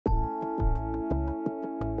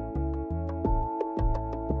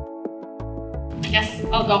guess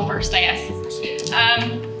I'll go first, I guess.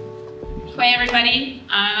 Hi, everybody.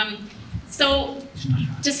 So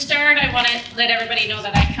to start, I want to let everybody know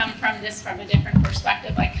that I come from this from a different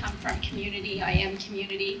perspective. I come from community, I am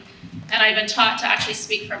community, and I've been taught to actually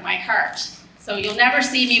speak from my heart. So you'll never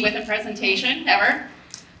see me with a presentation, ever.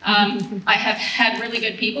 I have had really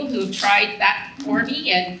good people who have tried that for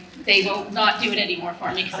me, and they will not do it anymore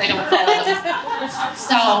for me because I don't follow them.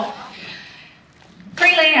 So,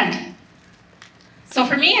 FreeLand. So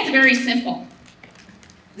for me, it's very simple.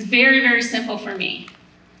 It's very, very simple for me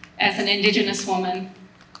as an Indigenous woman.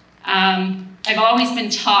 I've always been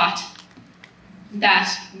taught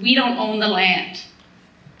that we don't own the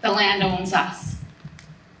land owns us.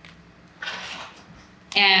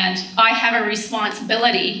 And I have a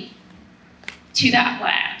responsibility to that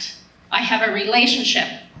land. I have a relationship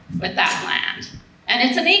with that land. And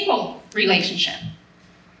it's an equal relationship.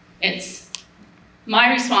 It's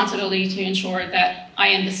my responsibility to ensure that I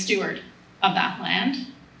am the steward of that land.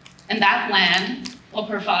 And that land will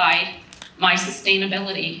provide my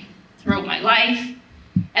sustainability throughout my life.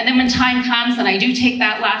 And then when time comes and I do take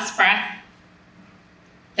that last breath,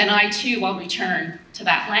 then I too will return to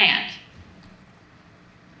that land.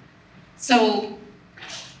 So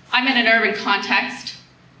I'm in an urban context.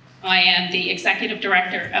 I am the executive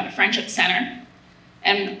director of a friendship center,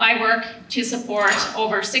 and I work to support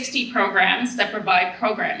over 60 programs that provide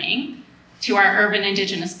programming to our urban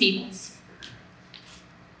Indigenous peoples.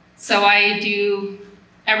 So I do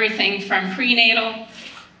everything from prenatal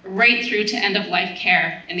right through to end-of-life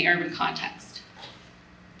care in the urban context.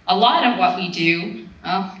 A lot of what we do,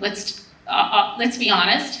 well, let's be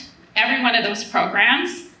honest, every one of those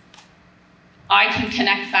programs, I can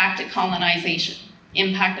connect back to colonization,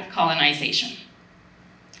 impact of colonization.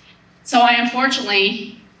 So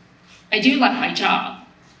unfortunately, I do love my job,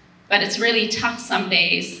 but it's really tough some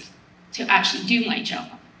days to actually do my job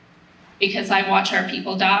because I watch our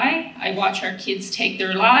people die, I watch our kids take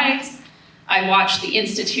their lives, I watch the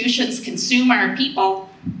institutions consume our people.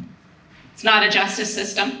 It's not a justice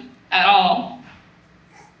system at all.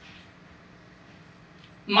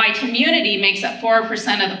 My community makes up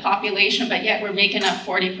 4% of the population, but yet we're making up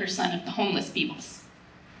 40% of the homeless peoples.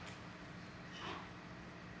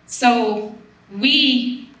 So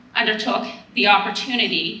we undertook the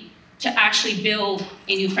opportunity to actually build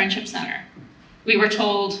a new friendship center. We were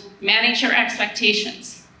told, manage your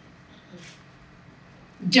expectations.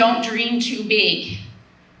 Don't dream too big.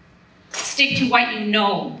 Stick to what you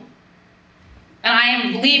know. And I am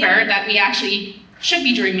a believer that we actually should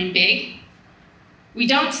be dreaming big. We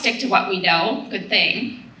don't stick to what we know, good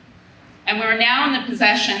thing. And we're now in the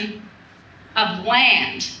possession of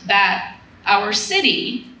land that our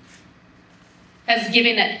city has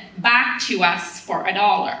given it back to us for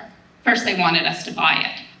 $1. First they wanted us to buy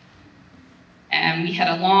it. And we had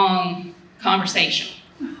a long conversation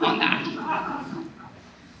on that.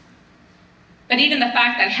 But even the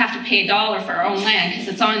fact that I have to pay $1 for our own land because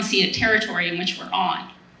it's unceded territory in which we're on,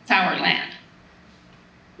 it's our land.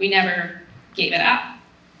 We never gave it up,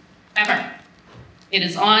 ever. It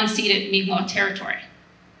is unceded Mi'kmaq territory.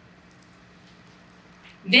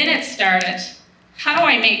 Then it started, how do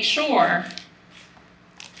I make sure,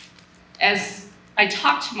 as I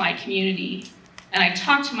talk to my community and I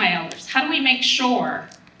talk to my elders, how do we make sure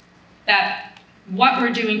that what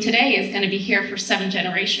we're doing today is going to be here for 7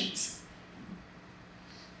 generations?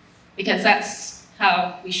 Because that's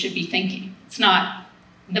how we should be thinking. It's not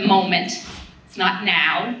the moment, it's not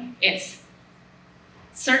now, it's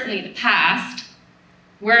certainly the past.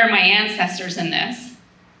 Where are my ancestors in this?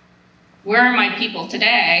 Where are my people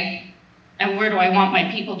today? And where do I want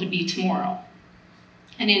my people to be tomorrow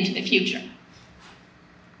and into the future?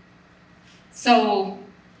 So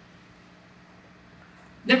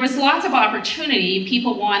there was lots of opportunity.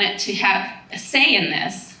 People wanted to have a say in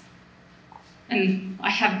this. And I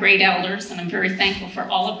have great elders, and I'm very thankful for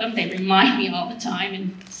all of them. They remind me all the time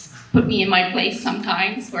and put me in my place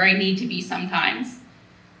sometimes, where I need to be sometimes.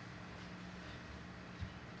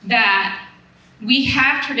 That we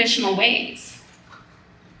have traditional ways.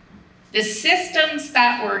 The systems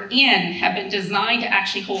that we're in have been designed to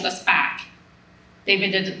actually hold us back. They've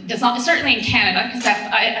been designed, certainly in Canada, because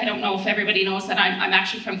I don't know if everybody knows that I'm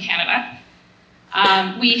actually from Canada.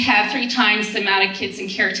 We have 3 times the amount of kids in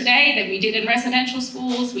care today that we did in residential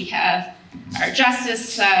schools. We have our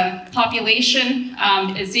justice population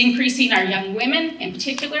is increasing, our young women in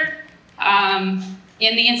particular.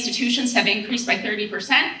 In the institutions have increased by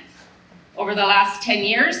 30% over the last 10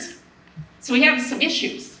 years. So we have some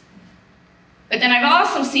issues. But then I've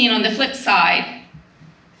also seen on the flip side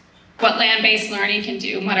what land-based learning can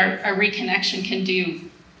do and what our reconnection can do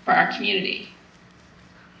for our community.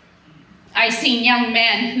 I've seen young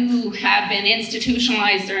men who have been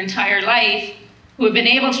institutionalized their entire life, who have been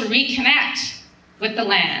able to reconnect with the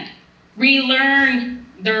land, relearn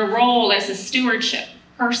their role as a stewardship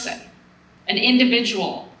person, an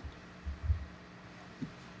individual.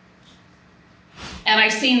 And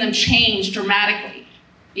I've seen them change dramatically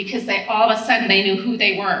because all of a sudden they knew who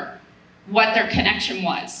they were, what their connection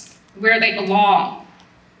was, where they belong,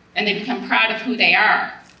 and they become proud of who they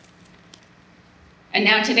are. And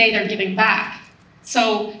now today they're giving back.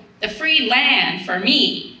 So the free land for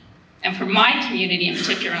me, and for my community in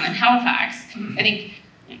particular in Halifax, I think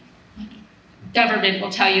government will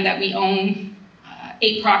tell you that we own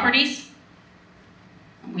 8 properties.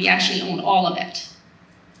 We actually own all of it.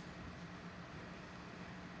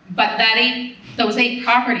 But those 8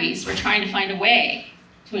 properties, we're trying to find a way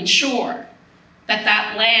to ensure that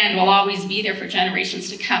that land will always be there for generations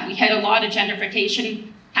to come. We had a lot of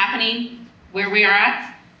gentrification happening where we are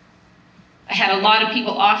at. I had a lot of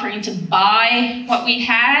people offering to buy what we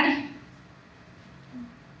had.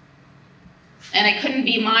 And it couldn't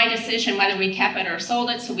be my decision whether we kept it or sold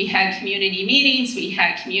it, so we had community meetings, we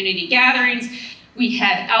had community gatherings, we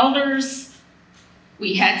had elders,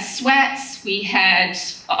 we had sweats, we had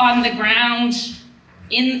on the ground,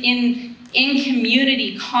 in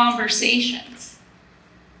community conversations.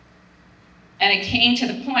 And it came to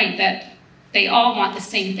the point that they all want the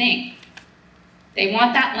same thing. They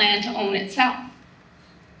want that land to own itself.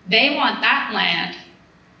 They want that land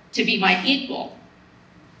to be my equal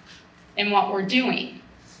in what we're doing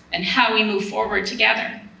and how we move forward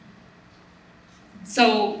together.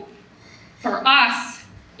 So for us,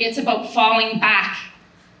 it's about falling back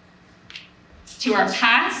to our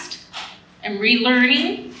past and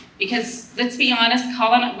relearning, because let's be honest,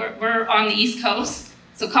 we're on the East Coast,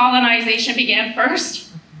 so colonization began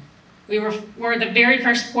first. We're the very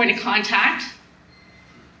first point of contact.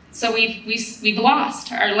 So we've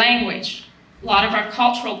lost our language, a lot of our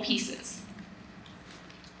cultural pieces.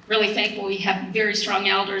 Really thankful we have very strong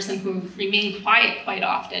elders and who remain quiet quite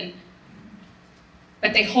often,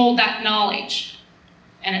 but they hold that knowledge,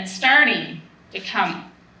 and it's starting to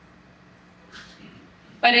come.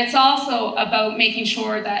 But it's also about making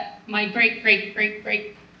sure that my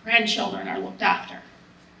great-great-great-great-grandchildren are looked after.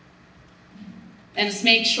 And it's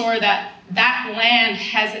make sure that that land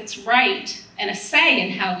has its right and a say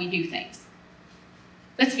in how we do things.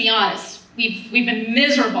 Let's be honest, we've been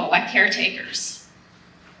miserable at caretakers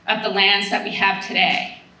of the lands that we have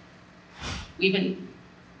today.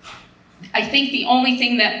 I think the only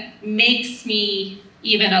thing that makes me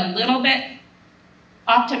even a little bit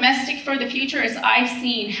optimistic for the future is I've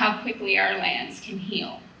seen how quickly our lands can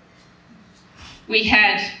heal. We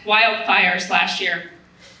had wildfires last year,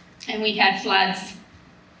 and we had floods.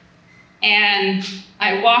 And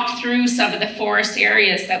I walked through some of the forest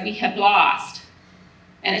areas that we had lost,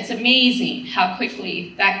 and it's amazing how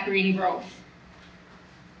quickly that green growth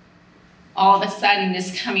all of a sudden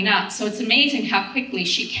is coming up. So it's amazing how quickly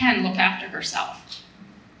she can look after herself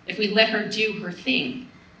if we let her do her thing.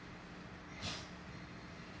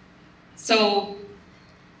 So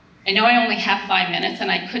I know I only have 5 minutes, and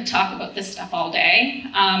I could talk about this stuff all day,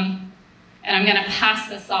 and I'm gonna pass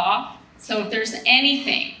this off. So if there's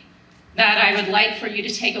anything that I would like for you to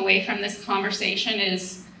take away from this conversation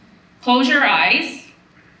is close your eyes,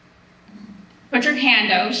 put your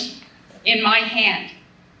hand out in my hand.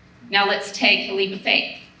 Now let's take a leap of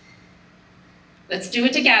faith. Let's do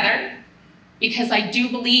it together, because I do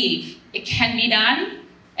believe it can be done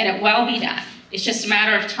and it will be done. It's just a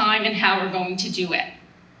matter of time and how we're going to do it.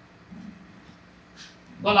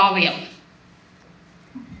 Well, I'll yield.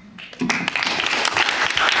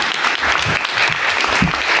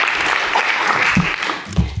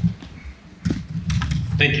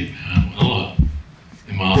 Thank you.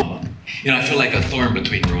 I feel like a thorn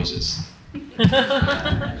between roses.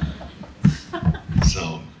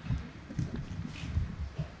 So,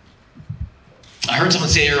 I heard someone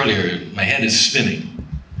say earlier, my head is spinning,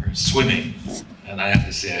 or swimming, and I have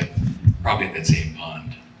to say I'm probably in that same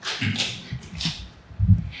pond.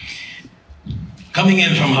 Coming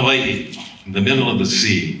in from Hawaii, in the middle of the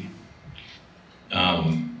sea,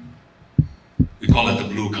 we call it the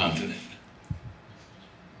Blue Continent.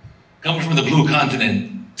 Coming from the Blue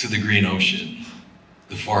Continent to the Green Ocean,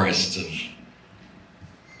 the forests of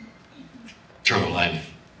Turtle Island.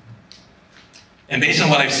 And based on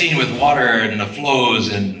what I've seen with water and the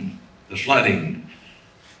flows and the flooding,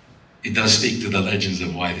 it does speak to the legends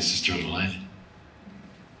of why this is Turtle Island.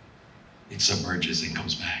 It submerges and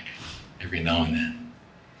comes back every now and then,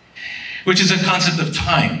 which is a concept of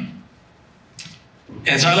time.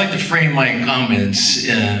 And so I like to frame my comments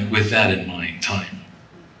with that in mind, time.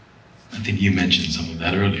 I think you mentioned some of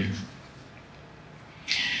that earlier.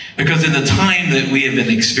 Because in the time that we have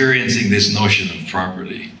been experiencing this notion of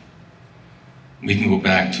property, we can go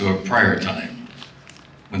back to a prior time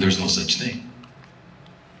when there's no such thing.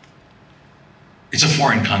 It's a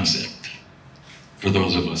foreign concept for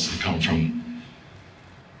those of us that come from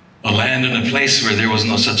a land and a place where there was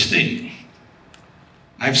no such thing.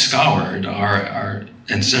 I've scoured our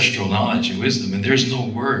ancestral knowledge and wisdom, and there's no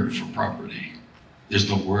word for property. There's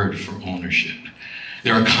no word for ownership.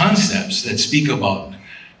 There are concepts that speak about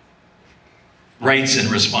rights and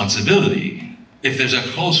responsibility. If there's a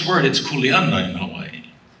close word, it's kuleana in Hawaii.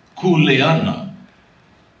 Kuleana,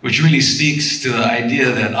 which really speaks to the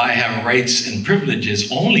idea that I have rights and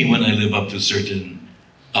privileges only when I live up to certain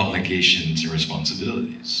obligations and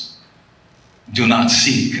responsibilities. Do not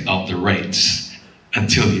seek out the rights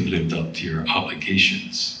until you've lived up to your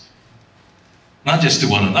obligations. Not just to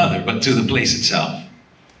one another, but to the place itself.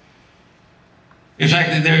 In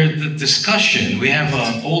fact, the discussion, we have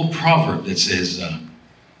an old proverb that says,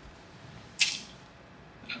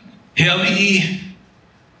 Heli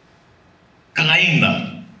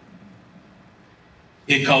kanaina,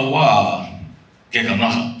 ikawa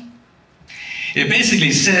kekanaha. It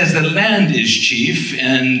basically says that land is chief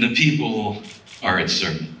and the people are its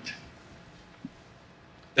servant.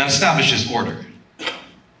 That establishes order,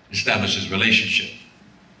 establishes relationship.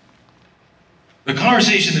 The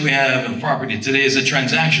conversation that we have of property today is a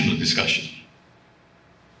transactional discussion.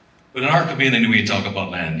 But in our community, when we talk about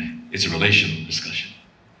land, it's a relational discussion.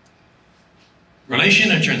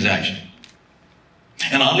 Relation and transaction.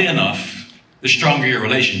 And oddly enough, the stronger your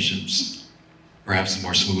relationships, perhaps the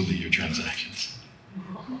more smoothly your transactions.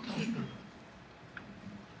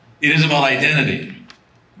 It is about identity.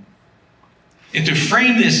 And to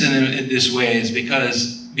frame this in this way is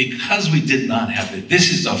because we did not have it.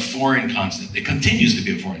 This is a foreign concept. It continues to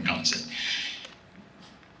be a foreign concept.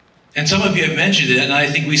 And some of you have mentioned it, and I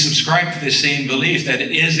think we subscribe to this same belief that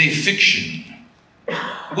it is a fiction.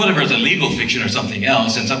 Whatever is a legal fiction or something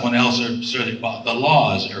else, and someone else sort of about the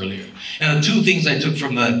laws earlier. And the two things I took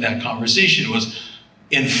from that conversation was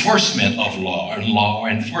enforcement of law, and law or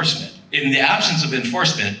enforcement. In the absence of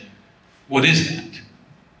enforcement, what is that?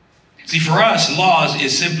 See, for us, laws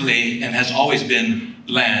is simply, and has always been,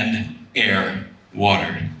 land, air,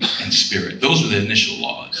 water, and spirit. Those were the initial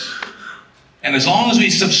laws. And as long as we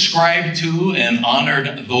subscribed to and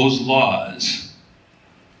honored those laws,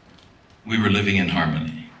 we were living in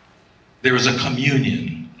harmony. There was a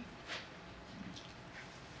communion.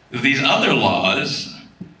 These other laws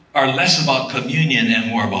are less about communion and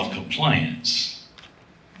more about compliance.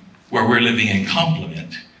 Where we're living in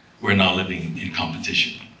complement, we're now living in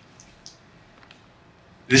competition.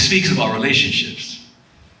 This speaks about relationships.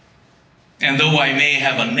 And though I may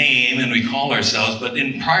have a name and we call ourselves, but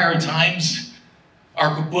in prior times,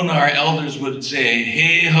 our kupuna, our elders would say,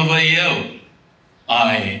 Hey Hawaii,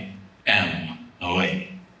 I am Hawaii.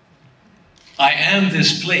 I am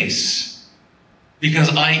this place because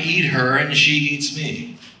I eat her and she eats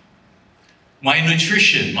me. My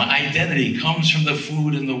nutrition, my identity comes from the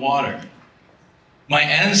food and the water. My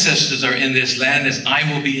ancestors are in this land as I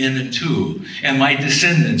will be in it too, and my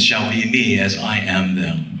descendants shall be me as I am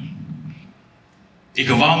them. The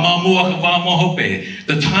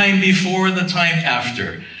time before and the time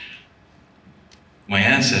after, my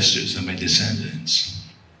ancestors and my descendants.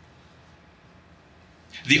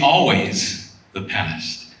 The always, the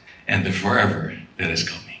past, and the forever that is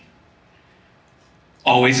coming.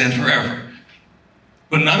 Always and forever.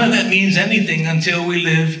 But none of that means anything until we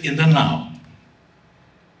live in the now.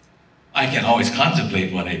 I can always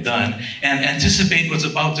contemplate what I've done and anticipate what's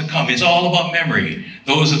about to come. It's all about memory.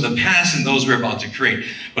 Those are the past and those we're about to create.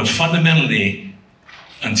 But fundamentally,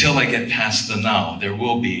 until I get past the now, there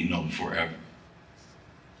will be no forever.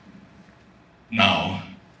 Now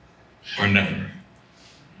or never.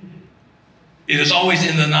 It is always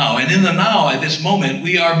in the now. And in the now, at this moment,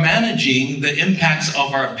 we are managing the impacts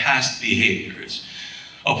of our past behaviors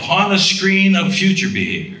upon a screen of future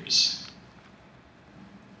behaviors.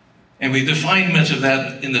 And we define much of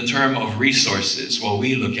that in the term of resources, while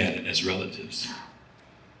we look at it as relatives.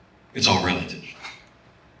 It's all relative.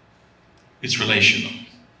 It's relational.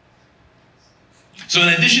 So in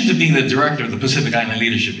addition to being the director of the Pacific Island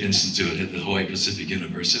Leadership Institute at the Hawaii Pacific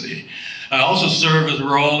University, I also serve as a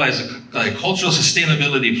role as a cultural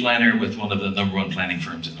sustainability planner with one of the #1 planning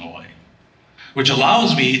firms in Hawaii, which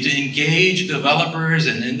allows me to engage developers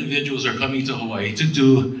and individuals who are coming to Hawaii to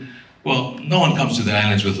do, well, no one comes to the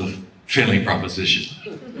islands with a failing proposition.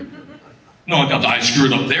 No one comes, I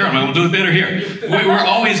screwed up there, I'm going to do it better here. We're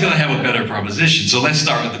always going to have a better proposition. So let's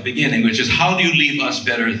start at the beginning, which is how do you leave us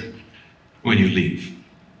better when you leave?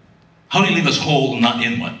 How do you leave us whole, not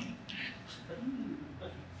in one?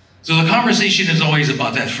 So the conversation is always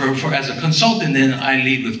about that. As a consultant, then I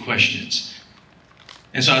lead with questions.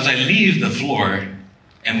 And so as I leave the floor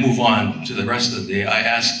and move on to the rest of the day, I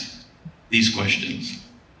asked these questions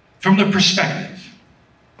from the perspective,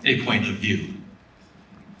 a point of view,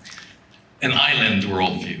 an island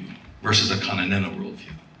worldview versus a continental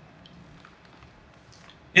worldview.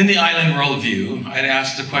 In the island worldview, I'd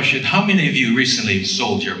asked the question, how many of you recently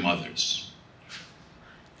sold your mothers?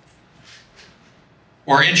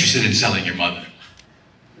 Or are interested in selling your mother?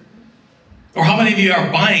 Or how many of you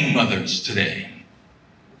are buying mothers today?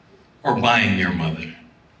 Or buying your mother?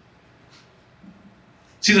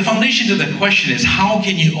 See, the foundation to the question is, how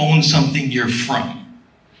can you own something you're from?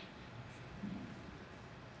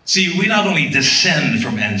 See, we not only descend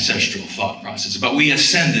from ancestral thought processes, but we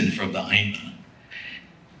ascended from the Aina.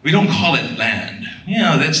 We don't call it land.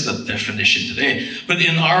 Yeah, that's the definition today. But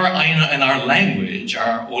in our Aina, in our language,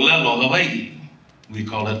 our Olelo Hawaii, we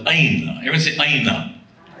call it Aina. Everyone say Aina.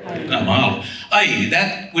 Aina. Ai,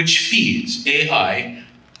 that which feeds. A-I,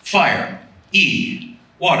 fire. E,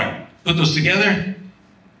 water. Put those together,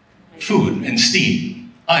 food and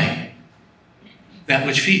steam. Ai, that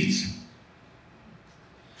which feeds.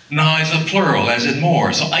 Na is a plural, as in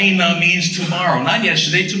more. So Aina means tomorrow, not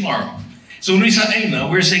yesterday, tomorrow. So when we say Aina,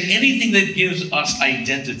 we're saying anything that gives us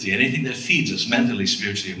identity, anything that feeds us mentally,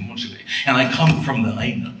 spiritually, emotionally. And I come from the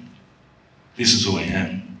Aina. This is who I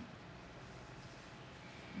am.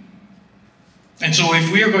 And so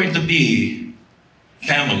if we are going to be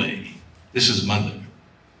family, this is mother.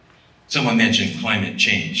 Someone mentioned climate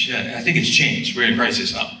change. I think it's changed. We're in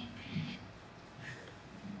crisis now.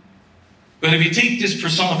 But if you take this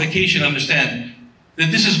personification, understand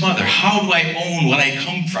that this is mother. How do I own what I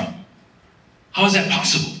come from? How is that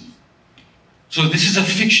possible? So this is a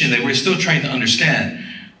fiction that we're still trying to understand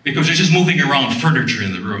because we're just moving around furniture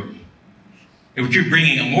in the room. And we keep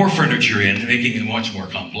bringing more furniture in and making it much more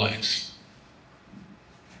complex.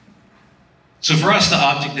 So for us, the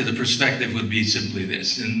object of the perspective would be simply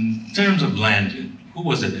this. In terms of land, who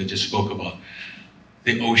was it that just spoke about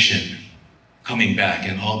the ocean coming back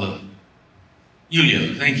and all the...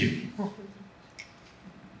 Yulia, thank you.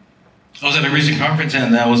 I was at a recent conference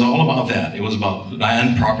and that was all about that. It was about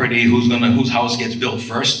land, property, whose house gets built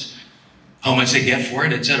first, how much they get for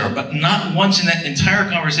it, etc. But not once in that entire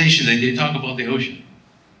conversation did they talk about the ocean.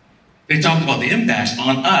 They talked about the impacts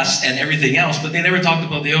on us and everything else, but they never talked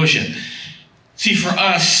about the ocean. See, for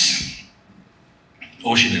us,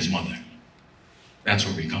 ocean is mother. That's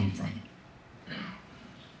where we come from.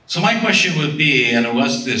 So my question would be, and it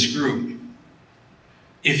was this group,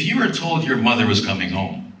 if you were told your mother was coming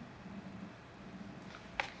home,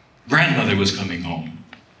 grandmother was coming home,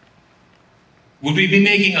 would we be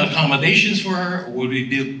making accommodations for her, or would we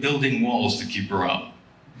be building walls to keep her out?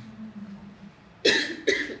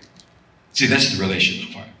 See, that's the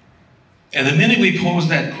relational part. And the minute we posed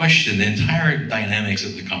that question, the entire dynamics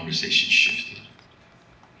of the conversation shifted.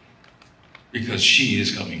 Because she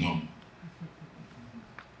is coming home.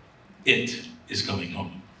 It is coming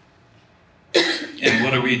home. And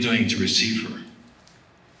what are we doing to receive her?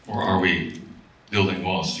 Or are we building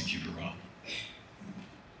walls to keep her out?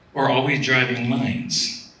 Or are we driving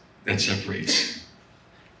lines that separate?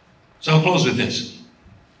 So I'll close with this.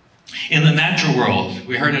 In the natural world,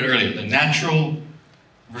 we heard it earlier, the natural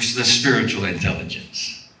versus the spiritual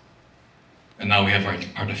intelligence. And now we have our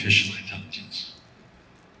artificial intelligence.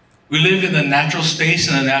 We live in the natural space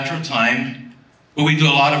and the natural time, but we do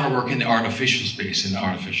a lot of our work in the artificial space, in the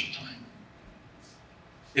artificial time.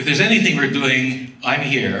 If there's anything we're doing, I'm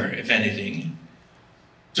here, if anything,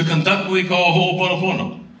 to conduct what we call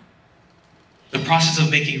ho'oponopono, the process of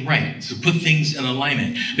making right, to put things in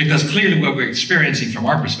alignment. Because clearly what we're experiencing from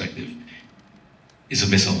our perspective is a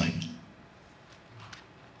misalignment.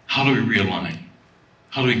 How do we realign?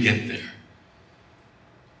 How do we get there?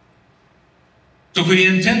 So if we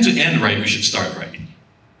intend to end right, we should start right.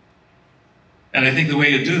 And I think the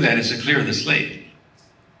way to do that is to clear the slate.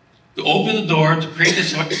 To open the door, to create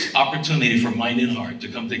this opportunity for mind and heart to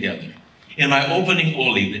come together. In my opening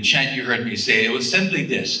Oli, the chant you heard me say, it was simply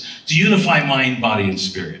this: to unify mind, body, and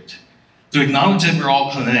spirit. To acknowledge that we're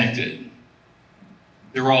all connected.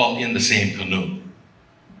 They're all in the same canoe.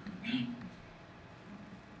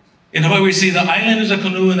 In Hawaii, we see the island is a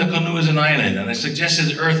canoe and the canoe is an island. And I suggested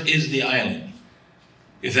the earth is the island.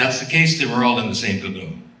 If that's the case, then we're all in the same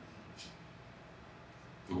canoe.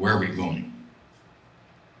 But where are we going?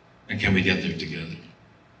 And can we get there together?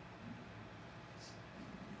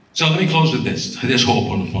 So let me close with this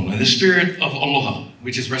ho'oponopono. The spirit of aloha,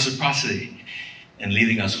 which is reciprocity and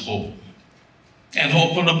leaving us whole. and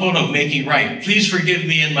ho'oponopono of making right. Please forgive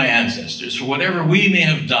me and my ancestors for whatever we may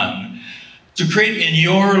have done to create in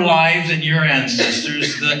your lives and your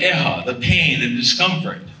ancestors the eha, the pain, the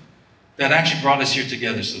discomfort that actually brought us here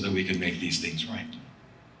together so that we could make these things right.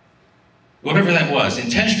 Whatever that was,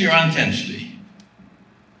 intentionally or unintentionally,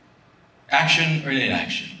 action or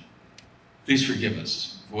inaction, please forgive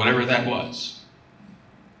us for whatever that was.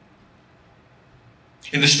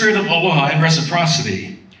 In the spirit of aloha and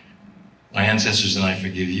reciprocity, my ancestors and I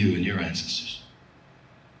forgive you and your ancestors.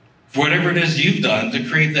 For whatever it is you've done to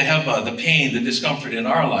create the hewa, the pain, the discomfort in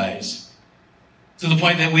our lives, to the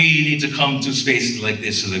point that we need to come to spaces like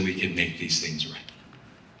this so that we can make these things right.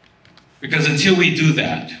 Because until we do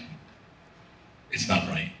that, it's not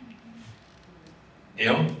right.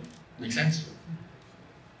 Eo? Make sense?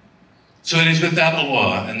 So it is with that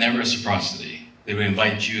aloha and that reciprocity that we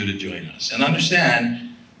invite you to join us. And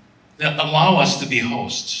understand that allow us to be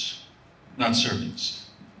hosts, not servants,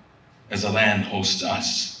 as the land hosts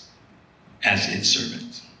us as its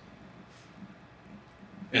servant.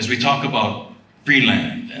 As we talk about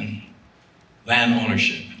FreeLand and land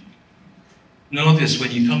ownership, know this: when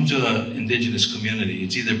you come to an indigenous community,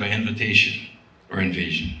 it's either by invitation or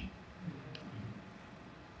invasion.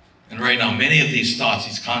 And right now, many of these thoughts,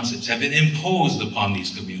 these concepts, have been imposed upon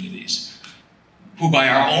these communities, who by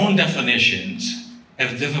our own definitions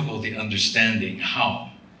have difficulty understanding how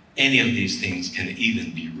any of these things can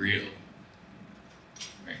even be real.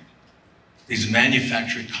 Right? These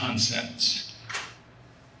manufactured concepts.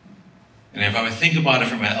 And if I would think about it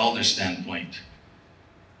from an elder standpoint,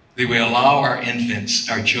 that we allow our infants,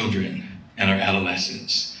 our children, and our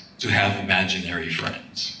adolescents to have imaginary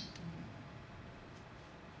friends.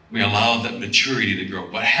 We allow that maturity to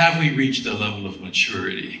grow. But have we reached a level of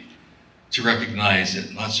maturity to recognize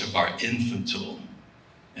that much of our infantile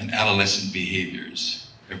and adolescent behaviors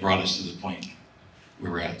have brought us to the point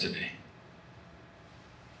where we're at today?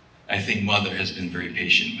 I think Mother has been very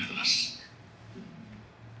patient with us.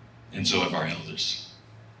 And so have our elders.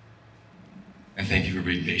 And thank you for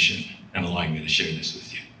being patient and allowing me to share this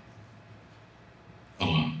with you.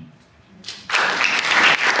 Aloha.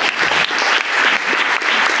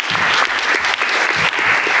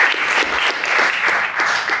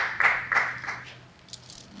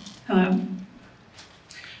 Hello.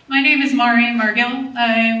 My name is Margil.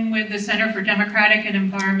 I'm with the Center for Democratic and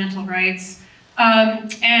Environmental Rights.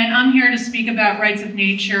 And I'm here to speak about Rights of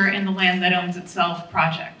Nature and the Land That Owns Itself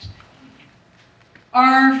project.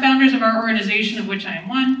 Our founders of our organization, of which I am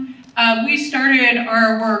one, we started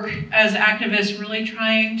our work as activists really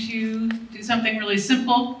trying to do something really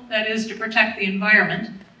simple, that is to protect the environment.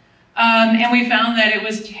 And we found that it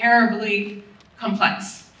was terribly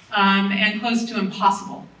complex and close to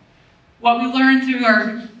impossible. What we learned through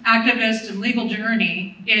our activist and legal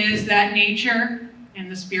journey is that nature, in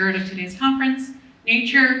the spirit of today's conference,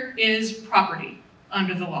 nature is property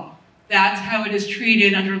under the law. That's how it is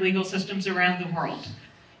treated under legal systems around the world.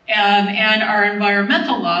 And our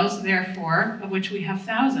environmental laws, therefore, of which we have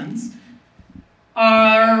thousands,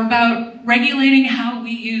 are about regulating how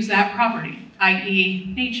we use that property,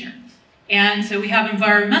 i.e. nature. And so we have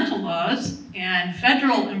environmental laws, and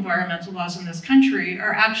federal environmental laws in this country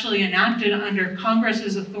are actually enacted under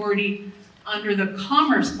Congress's authority under the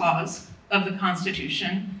Commerce Clause of the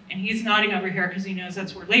Constitution. And he's nodding over here because he knows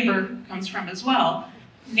that's where labor comes from as well.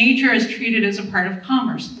 Nature is treated as a part of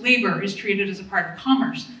commerce. Labor is treated as a part of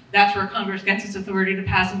commerce. That's where Congress gets its authority to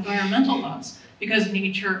pass environmental laws, because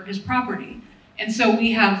nature is property. And so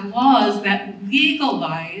we have laws that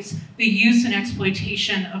legalize the use and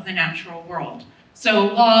exploitation of the natural world. So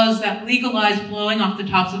laws that legalize blowing off the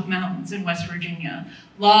tops of mountains in West Virginia,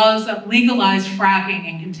 laws that legalize fracking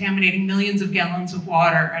and contaminating millions of gallons of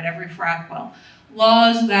water at every frack well,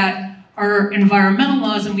 laws that are environmental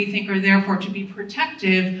laws and we think are therefore to be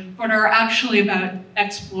protective, but are actually about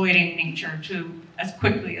exploiting nature as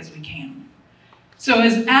quickly as we can. So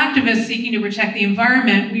as activists seeking to protect the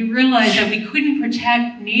environment, we realized that we couldn't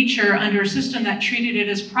protect nature under a system that treated it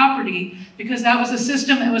as property, because that was a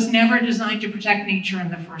system that was never designed to protect nature in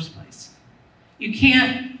the first place. You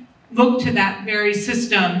can't look to that very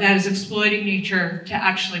system that is exploiting nature to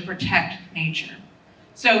actually protect nature.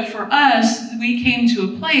 So for us, we came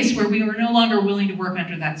to a place where we were no longer willing to work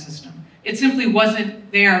under that system. It simply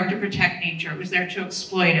wasn't there to protect nature. It was there to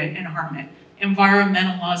exploit it and harm it.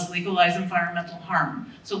 Environmental laws legalize environmental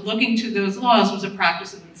harm. So looking to those laws was a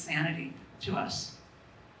practice of insanity to us.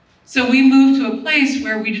 So we moved to a place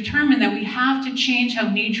where we determined that we have to change how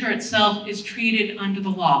nature itself is treated under the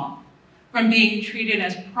law. From being treated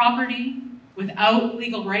as property without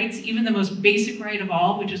legal rights, even the most basic right of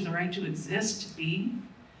all, which is the right to exist, to be,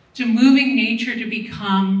 to moving nature to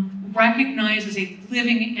become recognized as a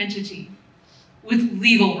living entity with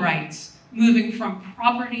legal rights, moving from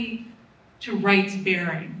property to rights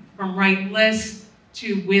bearing, from rightless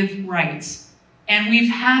to with rights. And we've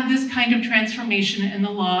had this kind of transformation in the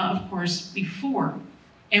law, of course, before,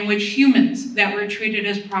 in which humans that were treated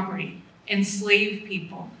as property, enslaved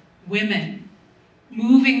people, women,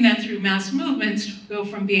 moving them through mass movements to go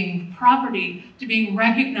from being property to being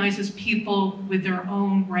recognized as people with their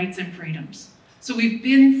own rights and freedoms. So we've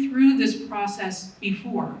been through this process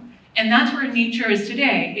before, and that's where nature is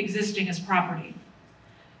today, existing as property.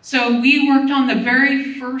 So we worked on the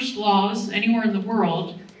very first laws anywhere in the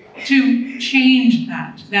world to change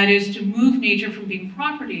that. That is, to move nature from being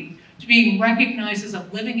property to being recognized as a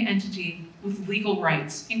living entity with legal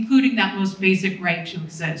rights, including that most basic right to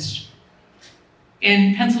exist.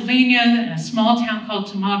 In Pennsylvania, in a small town called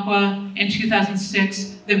Tamaqua, in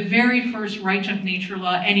 2006, the very first right of nature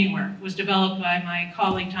law anywhere was developed by my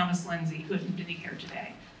colleague Thomas Lindsay, who couldn't be here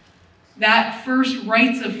today. That first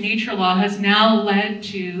rights of nature law has now led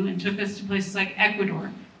to, and took us to places like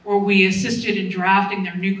Ecuador, where we assisted in drafting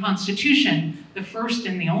their new constitution, the first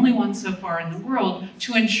and the only one so far in the world,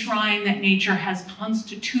 to enshrine that nature has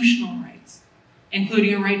constitutional rights,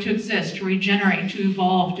 including a right to exist, to regenerate, to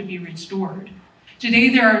evolve, to be restored. Today,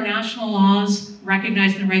 there are national laws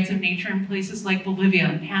recognizing the rights of nature in places like Bolivia,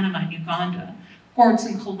 and Panama, and Uganda. Courts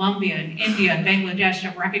in Colombia, and India, and Bangladesh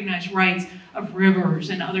have recognized rights of rivers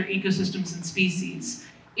and other ecosystems and species.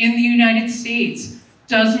 In the United States,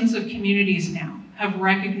 dozens of communities now have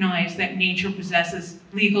recognized that nature possesses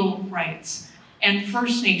legal rights. And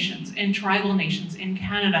First Nations and tribal nations in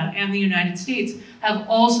Canada and the United States have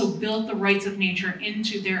also built the rights of nature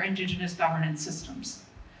into their indigenous governance systems.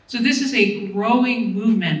 So this is a growing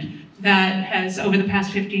movement that has, over the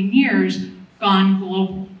past 15 years, gone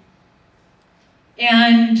global.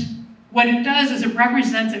 And what it does is it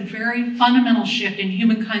represents a very fundamental shift in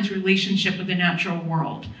humankind's relationship with the natural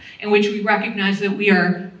world, in which we recognize that we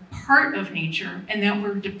are part of nature and that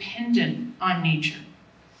we're dependent on nature.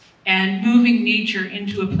 And moving nature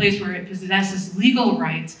into a place where it possesses legal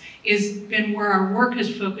rights has been where our work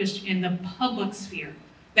has focused in the public sphere.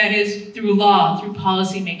 That is, through law, through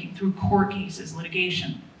policy making, through court cases,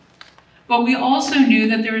 litigation. But we also knew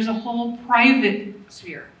that there was a whole private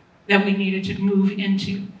sphere that we needed to move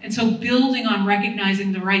into. And so building on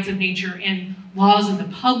recognizing the rights of nature in laws in the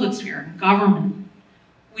public sphere, in government,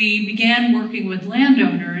 we began working with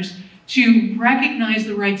landowners to recognize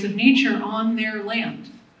the rights of nature on their land.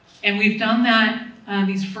 And we've done that,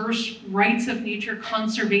 these first rights of nature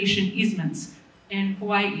conservation easements in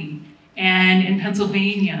Hawaii, and in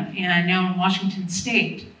Pennsylvania, and now in Washington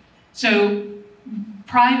State. So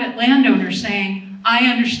private landowners saying,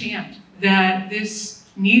 I understand that this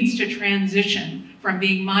needs to transition from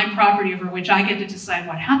being my property over which I get to decide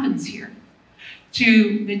what happens here,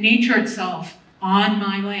 to the nature itself on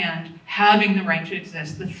my land having the right to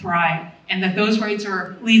exist, to thrive, and that those rights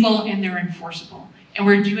are legal and they're enforceable. And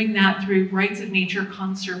we're doing that through rights of nature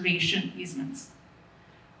conservation easements.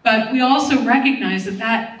 But we also recognize that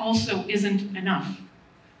that also isn't enough,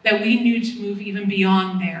 that we need to move even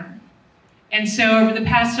beyond there. And so over the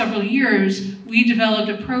past several years, we developed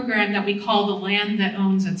a program that we call the Land That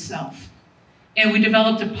Owns Itself. And we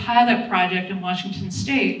developed a pilot project in Washington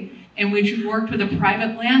State in which we worked with a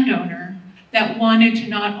private landowner that wanted to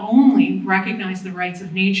not only recognize the rights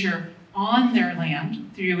of nature on their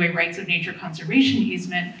land through a rights of nature conservation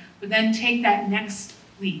easement, but then take that next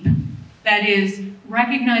leap. That is,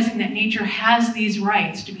 recognizing that nature has these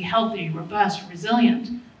rights to be healthy, robust, resilient.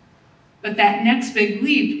 But that next big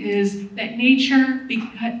leap is that nature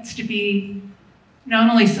gets to be not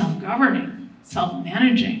only self-governing,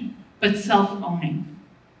 self-managing, but self-owning.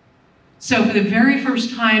 So for the very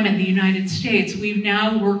first time in the United States, we've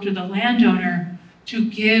now worked with a landowner to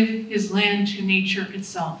give his land to nature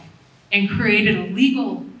itself and created a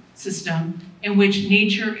legal system in which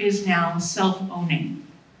nature is now self-owning.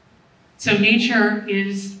 So nature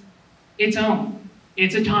is its own,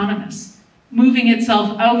 it's autonomous, moving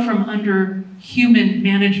itself out from under human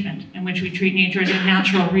management in which we treat nature as a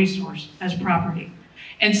natural resource, as property.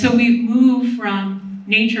 And so we've moved from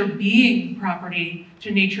nature being property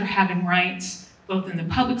to nature having rights, both in the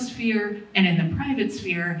public sphere and in the private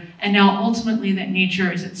sphere, and now ultimately that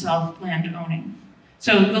nature is itself land owning.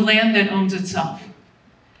 So the land that owns itself.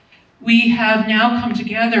 We have now come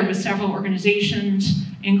together with several organizations,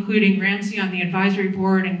 including Ramsay on the advisory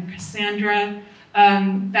board and Cassandra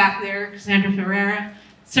back there, Cassandra Ferreira.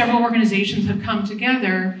 Several organizations have come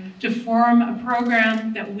together to form a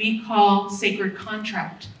program that we call Sacred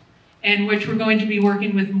Contract, in which we're going to be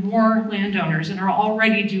working with more landowners, and are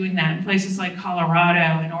already doing that in places like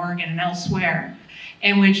Colorado and Oregon and elsewhere,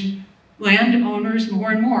 in which landowners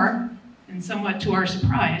more and more, and somewhat to our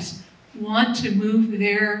surprise, want to move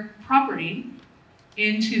their property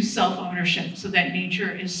into self-ownership so that nature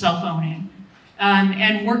is self-owning.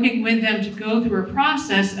 And working with them to go through a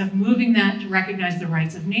process of moving that to recognize the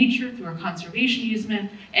rights of nature through a conservation easement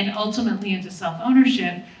and ultimately into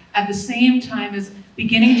self-ownership, at the same time as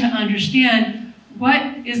beginning to understand what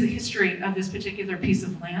is the history of this particular piece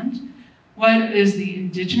of land, what is the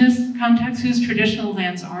indigenous context, whose traditional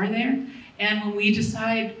lands are there, and when we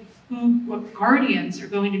decide what guardians are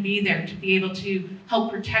going to be there to be able to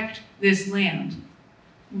help protect this land,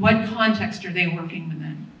 what context are they working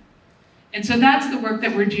within? And so that's the work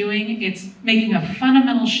that we're doing. It's making a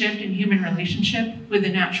fundamental shift in human relationship with the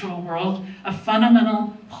natural world, a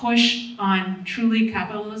fundamental push on truly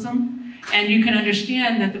capitalism. And you can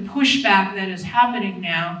understand that the pushback that is happening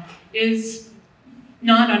now is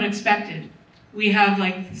not unexpected. We have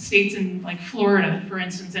like states in like Florida, for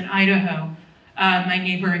instance, and Idaho, my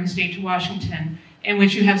neighboring state to Washington, in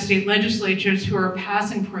which you have state legislatures who are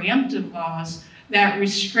passing preemptive laws that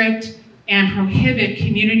restrict and prohibit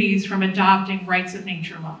communities from adopting rights of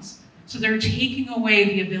nature laws. So they're taking away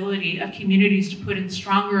the ability of communities to put in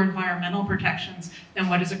stronger environmental protections than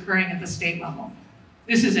what is occurring at the state level.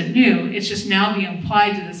 This isn't new, it's just now being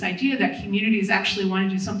applied to this idea that communities actually want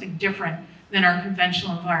to do something different than our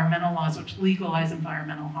conventional environmental laws, which legalize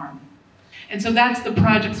environmental harm. And so that's the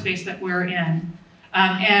project space that we're in.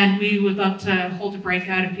 And we would love to hold a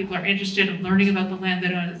breakout if people are interested in learning about the land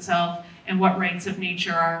that owns itself and what rights of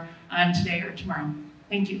nature are today or tomorrow.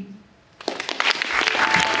 Thank you.